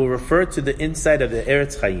 We will refer to the inside of the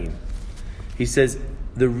Eretz Chaim. He says,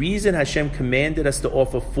 the reason Hashem commanded us to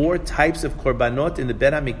offer 4 types of korbanot in the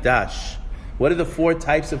Bet HaMikdash. What are the 4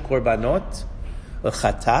 types of korbanot? A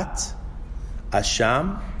chatat,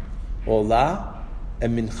 asham, olah,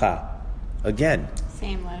 and mincha. Again,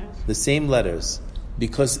 the same letters.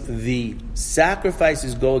 Because the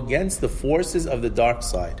sacrifices go against the forces of the dark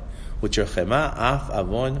side, which are chema, af,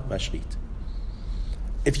 avon, mashrit.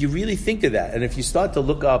 If you really think of that, and if you start to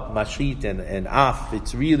look up mashrit and af,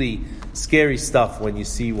 it's really scary stuff when you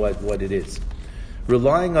see what it is.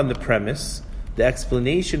 Relying on the premise, the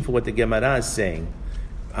explanation for what the Gemara is saying,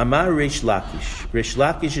 Amar Reish Lakish. Reish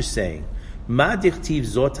Lakish is saying, Ma dichtiv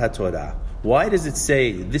zot haTorah. Why does it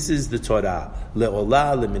say this is the Torah?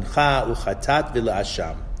 Le'olah, le'mincha, u'chatat,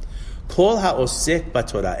 ve'le'asham. Kol ha'osek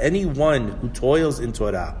b'Torah. Anyone who toils in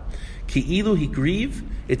Torah. Ki'ilu he grieve.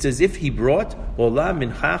 It's as if he brought olah,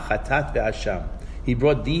 mincha, chatat, ve'asham. He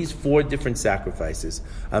brought these 4 different sacrifices.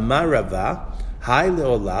 Amar Rava, hai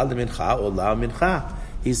le'olah, le'mincha, olah, mincha.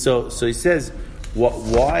 So he says,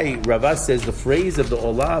 why Rava says the phrase of the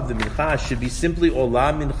olah of the mincha should be simply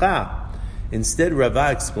olah, mincha. Instead,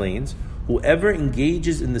 Rava explains, whoever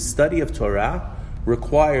engages in the study of Torah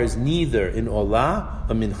requires neither an olah,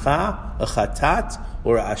 a mincha, a chatat,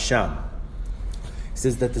 or a asham. He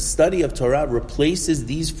says that the study of Torah replaces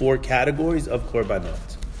these 4 categories of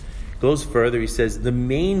korbanot. Goes further, he says, the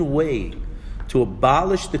main way to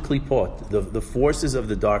abolish the klipot, the forces of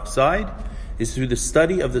the dark side, is through the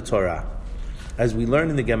study of the Torah. As we learn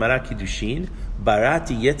in the Gemara Kiddushin,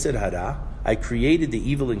 barati yetzer hara, I created the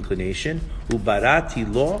evil inclination,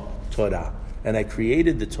 ubarati lo Torah, and I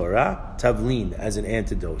created the Torah, tavlin, as an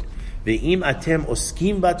antidote. Ve'im atem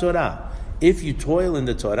oskim ba'Torah, if you toil in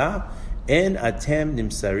the Torah, en atem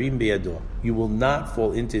nimsarim beyado, you will not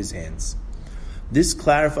fall into his hands. This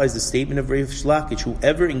clarifies the statement of Reish Lakish,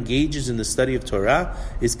 whoever engages in the study of Torah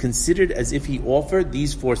is considered as if he offered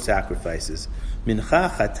these 4 sacrifices. Mincha,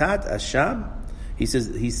 chatat, asham, he says,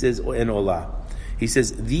 and olah. He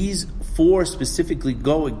says these 4 specifically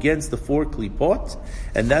go against the 4 klipot,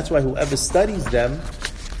 and that's why whoever studies them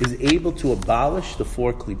is able to abolish the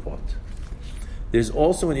 4 klipot. There's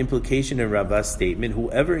also an implication in Rava's statement,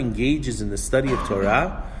 whoever engages in the study of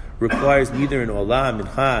Torah requires neither an olah,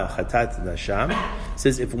 mincha, chatat, and asham.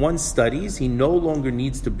 Says if one studies, he no longer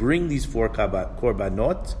needs to bring these 4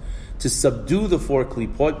 korbanot to subdue the 4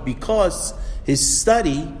 klipot, because his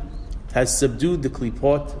study has subdued the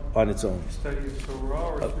klipot on its own. Study of Torah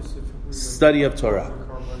or specifically? Study of Torah.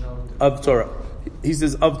 Of Torah. He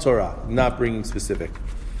says of Torah, not bringing specific.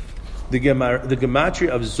 The gematria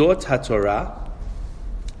of Zot HaTorah,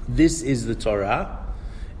 this is the Torah,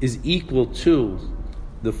 is equal to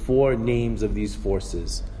the 4 names of these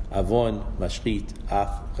forces. Avon, Mashrit, Af,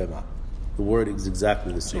 Chema. The word is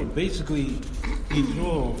exactly the same. So basically,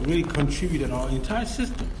 Yitro really contributed our entire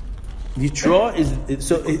system. Yitro is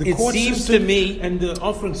so. It seems to me, and the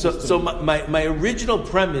offering system. So my original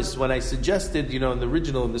premise when I suggested, in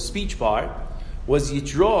the speech part, was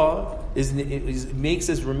Yitro makes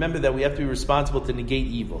us remember that we have to be responsible to negate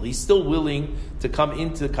evil. He's still willing to come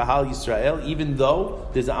into Kahal Yisrael, even though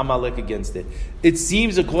there's an Amalek against it. It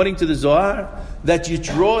seems, according to the Zohar, that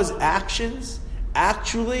Yitro's actions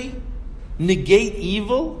actually negate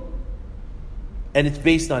evil, and it's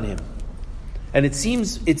based on him. And it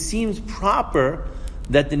seems proper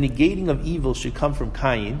that the negating of evil should come from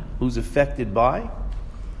Cain, who's affected by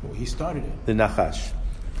he started it. The Nachash.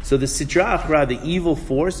 So the Sitra Achra, the evil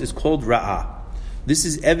force, is called Ra'ah. This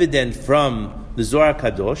is evident from the Zohar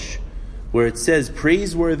Kadosh, where it says,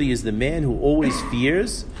 praiseworthy is the man who always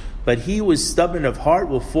fears, but he who is stubborn of heart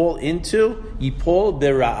will fall into Yipol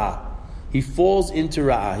Bera'ah. He falls into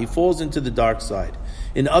Ra'ah. He falls into the dark side.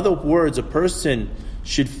 In other words, a person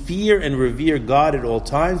should fear and revere God at all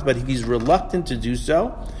times, but if he's reluctant to do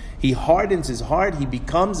so, he hardens his heart, he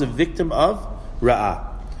becomes a victim of Ra'ah.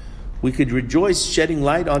 We could rejoice shedding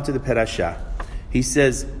light onto the Parashah. He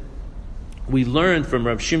says, we learned from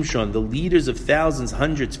Rav Shimshon, the leaders of thousands,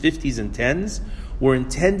 hundreds, fifties, and tens were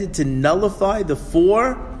intended to nullify the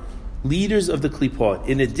 4 leaders of the Klipot.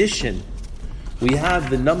 In addition, we have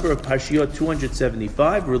the number of Parshiyot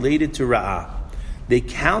 275 related to Ra'ah. They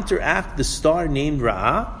counteract the star named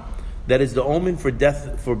Ra'ah, that is the omen for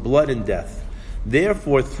death, for blood and death.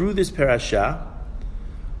 Therefore, through this parasha,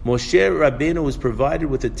 Moshe Rabbeinu was provided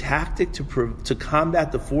with a tactic to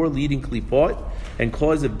combat the 4 leading klipot and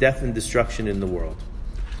cause of death and destruction in the world.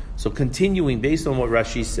 So continuing based on what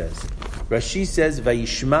Rashi says. Rashi says,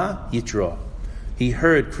 Vayishma Yitro. He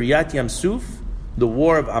heard Kriyat Yamsuf, the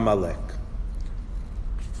war of Amalek.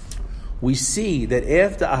 We see that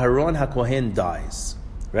after Aharon HaKohen dies,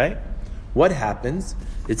 right? What happens?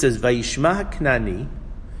 It says, Vayishma Knani,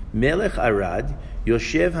 Melech Arad,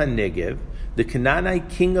 Yoshev HaNegev, the Canaanite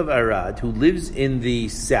king of Arad, who lives in the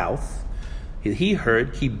south, he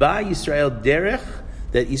heard, Ki ba Yisrael derech,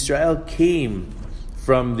 that Israel came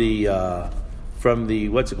from the route,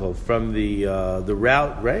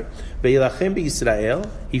 right? Ve'ilachem beYisrael,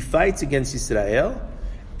 he fights against Israel,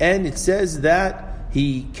 and it says that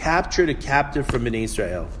he captured a captive from Bnei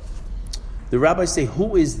Israel. The rabbis say,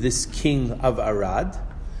 who is this king of Arad?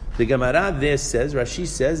 The Gemara there says, Rashi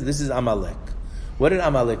says, this is Amalek. What did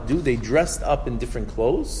Amalek do? They dressed up in different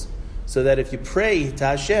clothes, so that if you pray to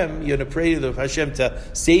Hashem, you're going to pray to Hashem to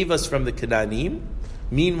save us from the Canaanim.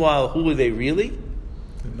 Meanwhile, who are they really?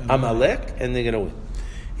 Amalek, and they're going to win.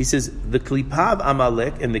 He says, the Klipa of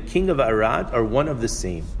Amalek and the king of Arad are one of the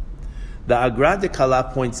same. The Agra de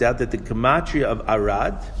Kala points out that the gematria of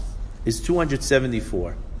Arad is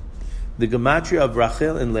 274. The gematria of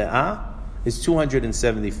Rachel and Leah is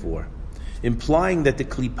 274. Implying that the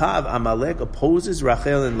Klipa of Amalek opposes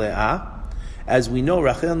Rachel and Leah. As we know,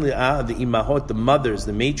 Rachel and Leah are the imahot, the mothers,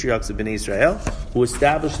 the matriarchs of Bnei Israel, who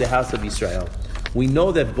established the house of Israel. We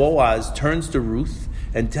know that Boaz turns to Ruth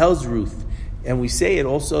and tells Ruth, and we say it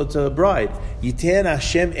also to the bride, Yiten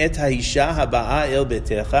Hashem et haisha haba'a el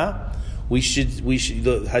betecha.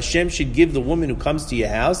 Hashem should give the woman who comes to your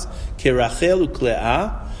house, Kerachel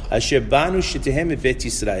u'Leah, asher banu shetehem et Bet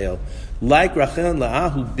Yisrael, like Rachel and Leah,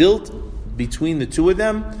 who built between the two of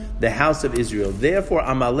them the house of Israel. Therefore,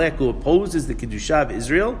 Amalek, who opposes the Kedusha of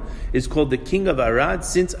Israel, is called the king of Arad,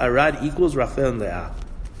 since Arad equals Rachel and Leah.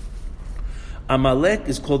 Amalek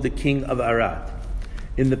is called the king of Arad.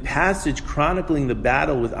 In the passage chronicling the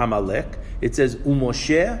battle with Amalek, it says,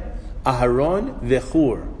 Umoshe, Aharon,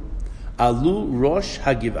 Vechur, Alu Rosh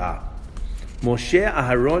Hagivah. Moshe,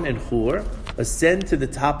 Aharon, and Hur ascend to the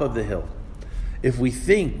top of the hill. If we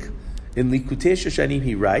think, in Likutei Shoshanim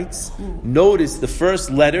he writes, notice the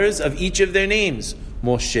first letters of each of their names.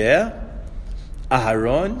 Moshe,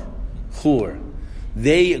 Aharon, Hur.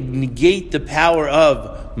 They negate the power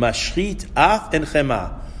of Mashchit, Af, and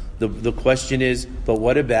Chema. The question is, but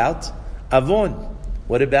what about Avon?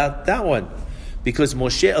 What about that one? Because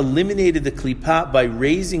Moshe eliminated the Klipah by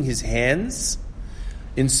raising his hands,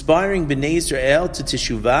 inspiring Bnei Israel to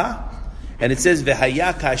Teshuvah. And it says,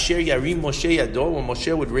 V'haya kasher yarim Moshe yado, when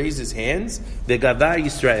Moshe would raise his hands, V'gavar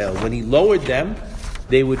Yisrael. When he lowered them,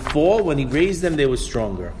 they would fall. When he raised them, they were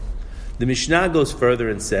stronger. The Mishnah goes further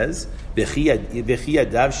and says, V'chi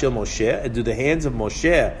yadav shel Moshe, do the hands of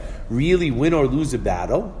Moshe really win or lose a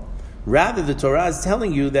battle? Rather, the Torah is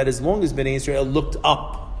telling you that as long as Bnei Israel looked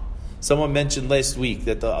up. Someone mentioned last week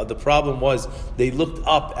that the problem was they looked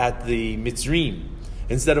up at the Mitzrim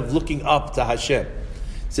instead of looking up to Hashem.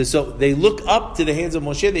 So they look up to the hands of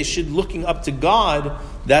Moshe, they should looking up to God,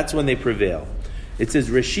 that's when they prevail. It says,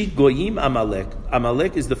 Reshit Goyim Amalek.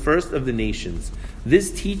 Amalek is the first of the nations. This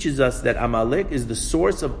teaches us that Amalek is the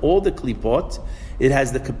source of all the klipot. It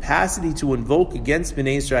has the capacity to invoke against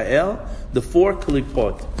Bnei Israel the 4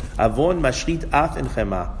 klipot. Avon, Mashchit, Af, and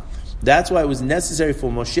Chema. That's why it was necessary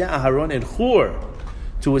for Moshe, Aharon, and Hur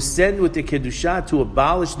to ascend with the Kedusha to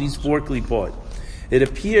abolish these 4 klipot. It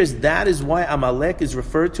appears that is why Amalek is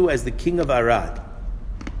referred to as the king of Arad.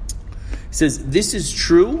 It says, this is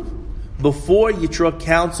true before Yitro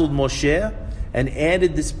counseled Moshe and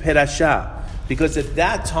added this perashah. Because at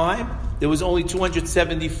that time, there was only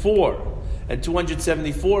 274. And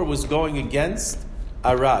 274 was going against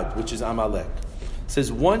Arad, which is Amalek. It says,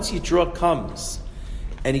 once Yitro comes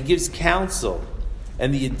and he gives counsel,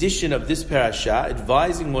 and the addition of this parasha,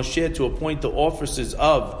 advising Moshe to appoint the officers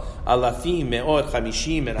of Alafim, Me'ot,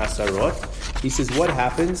 Chamishim, and Asarot, he says, what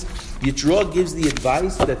happens? Yitro gives the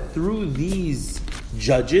advice that through these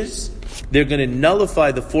judges, they're going to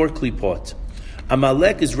nullify the 4 klipot.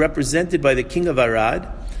 Amalek is represented by the king of Arad.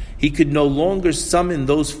 he could no longer summon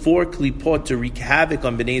those 4 klipot to wreak havoc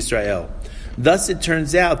on Bnei Israel. Thus, it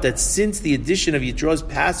turns out that since the addition of Yitro's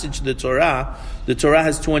passage to the Torah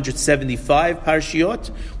has 275 parshiot,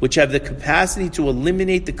 which have the capacity to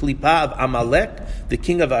eliminate the klipa of Amalek, the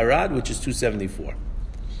king of Arad, which is 274.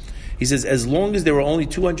 He says, as long as there were only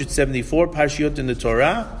 274 parshiot in the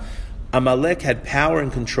Torah, Amalek had power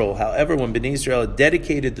and control. However, when Bnei Israel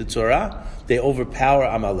dedicated the Torah, they overpower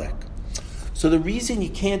Amalek. So the reason you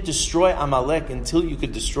can't destroy Amalek until you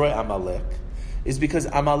could destroy Amalek is because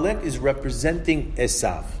Amalek is representing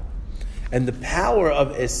Esav. And the power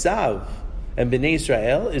of Esav and Bnei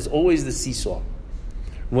Israel is always the seesaw.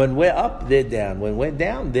 When we're up, they're down. When we're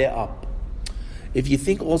down, they're up. If you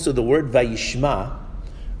think also the word Vayishma,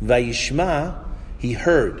 he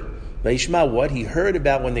heard. Vayishma what? He heard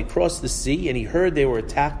about when they crossed the sea, and he heard they were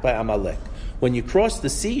attacked by Amalek. When you cross the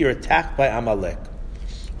sea, you're attacked by Amalek.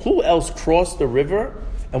 Who else crossed the river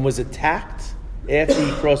and was attacked after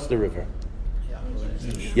he crossed the river?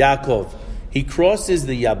 Yaakov. He crosses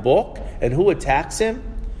the Yabok, and who attacks him?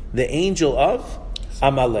 The angel of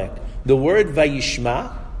Amalek. The word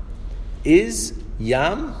Vayishma is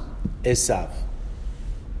Yam Esav.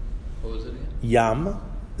 What was it again? Yam,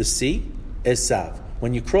 the sea, Esav.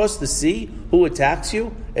 When you cross the sea, who attacks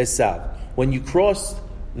you? Esav. When you cross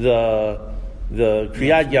the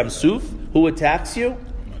Kriyat Yamsuf, who attacks you?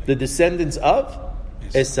 The descendants of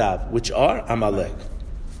Esav, which are Amalek.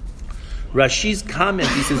 Rashi's comment,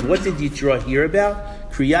 he says, what did Yitro hear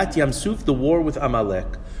about? Kriyat Yamsuf, the war with Amalek.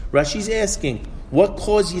 Rashi's asking, what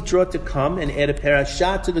caused Yitro to come and add a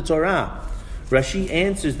parasha to the Torah? Rashi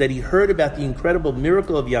answers that he heard about the incredible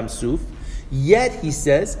miracle of Yamsuf, yet, he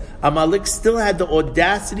says, Amalek still had the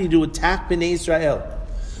audacity to attack Bnei Israel.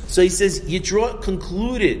 So he says, Yitro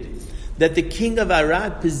concluded that the king of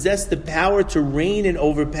Arad possessed the power to reign and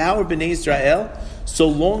overpower Bnei Israel, so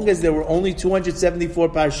long as there were only 274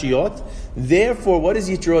 parshiot. Therefore, what does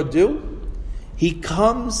Yitro do? He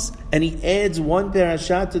comes and he adds 1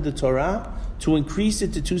 parasha to the Torah to increase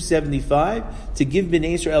it to 275 to give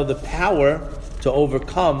Bnei Israel the power to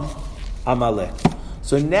overcome Amalek.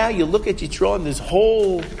 So now you look at Yitro in this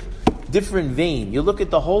whole different vein. You look at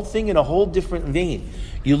the whole thing in a whole different vein.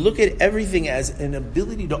 You look at everything as an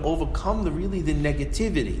ability to overcome the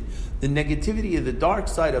negativity. The negativity of the dark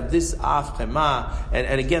side of this Af Chema.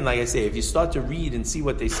 And again, like I say, if you start to read and see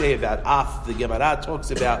what they say about Af, the Gemara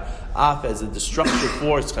talks about Af as a destructive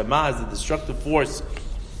force, Chema as a destructive force.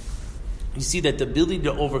 You see that the ability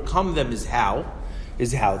to overcome them is how?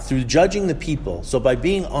 Through judging the people. So by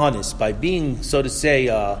being honest, by being, so to say,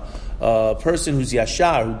 a person who's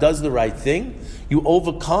yashar, who does the right thing, you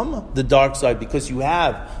overcome the dark side because you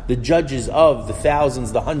have the judges of the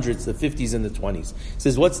thousands, the hundreds, the 50s, and the 20s. He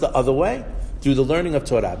says, what's the other way? Through the learning of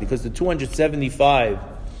Torah. Because the 275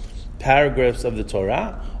 paragraphs of the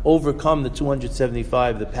Torah overcome the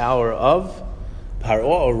 275, the power of Paro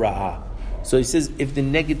or Ra'ah. So he says, if the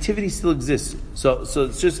negativity still exists, so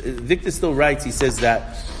it's just, Victor still writes, he says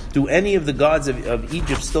that, do any of the gods of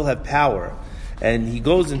Egypt still have power? And he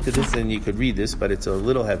goes into this, and you could read this, but it's a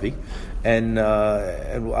little heavy, and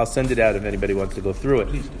I'll send it out if anybody wants to go through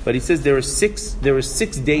it. But he says there were six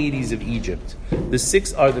deities of Egypt. The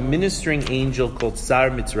 6 are the ministering angel called Sar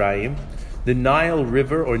Mitzrayim, the Nile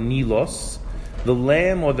River or Nilos, the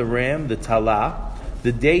lamb or the ram, the Talah,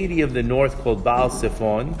 the deity of the north called Baal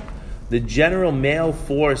Zephon, the general male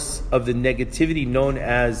force of the negativity known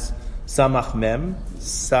as Samach Mem,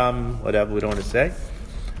 whatever we don't want to say.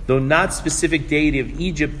 Though not specific deity of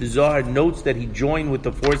Egypt, the Zohar notes that he joined with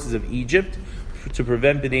the forces of Egypt to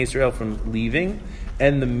prevent Bnei Israel from leaving,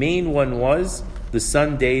 and the main one was the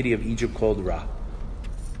sun deity of Egypt called Ra.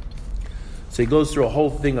 So he goes through a whole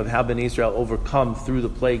thing of how Bnei Israel overcome through the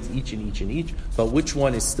plagues, each, but which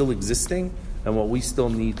one is still existing and what we still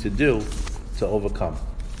need to do to overcome.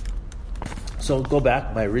 So go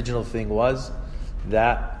back, my original thing was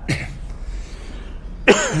that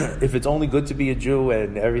if it's only good to be a Jew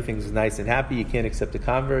and everything's nice and happy, you can't accept a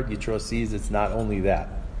convert. Yitro sees it's not only that.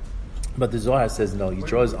 But the Zohar says no.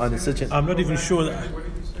 Yitro is on such an... I'm not even sure that...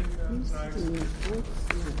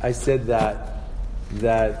 I said that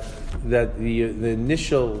the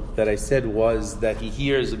initial that I said was that he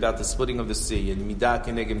hears about the splitting of the sea and midah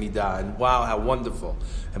keneged midah, and wow, how wonderful.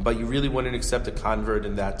 But you really wouldn't accept a convert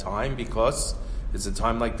in that time because it's a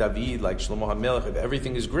time like David, like Shlomo HaMelech. If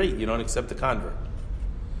everything is great, you don't accept a convert.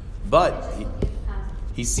 But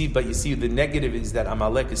you see, the negative is that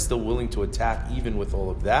Amalek is still willing to attack even with all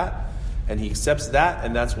of that, and he accepts that,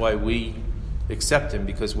 and that's why we accept him,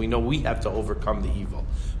 because we know we have to overcome the evil.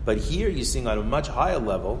 But here you're seeing on a much higher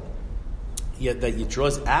level, yet that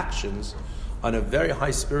Yitro's actions on a very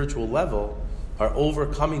high spiritual level, are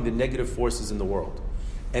overcoming the negative forces in the world.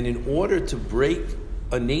 And in order to break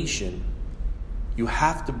a nation, you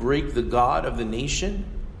have to break the God of the nation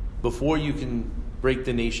before you can break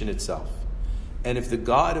the nation itself. And if the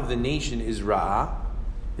God of the nation is Ra'ah,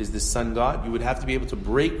 is the sun god, you would have to be able to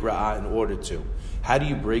break Ra'ah in order to. How do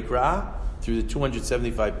you break Ra'ah? Through the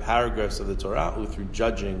 275 paragraphs of the Torah, or through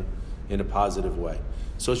judging in a positive way.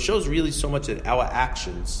 So it shows really so much that our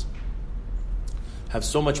actions have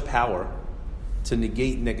so much power to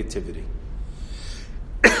negate negativity.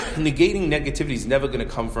 Negating negativity is never going to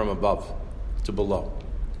come from above to below.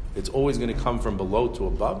 It's always going to come from below to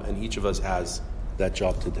above, and each of us has that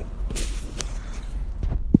job to do.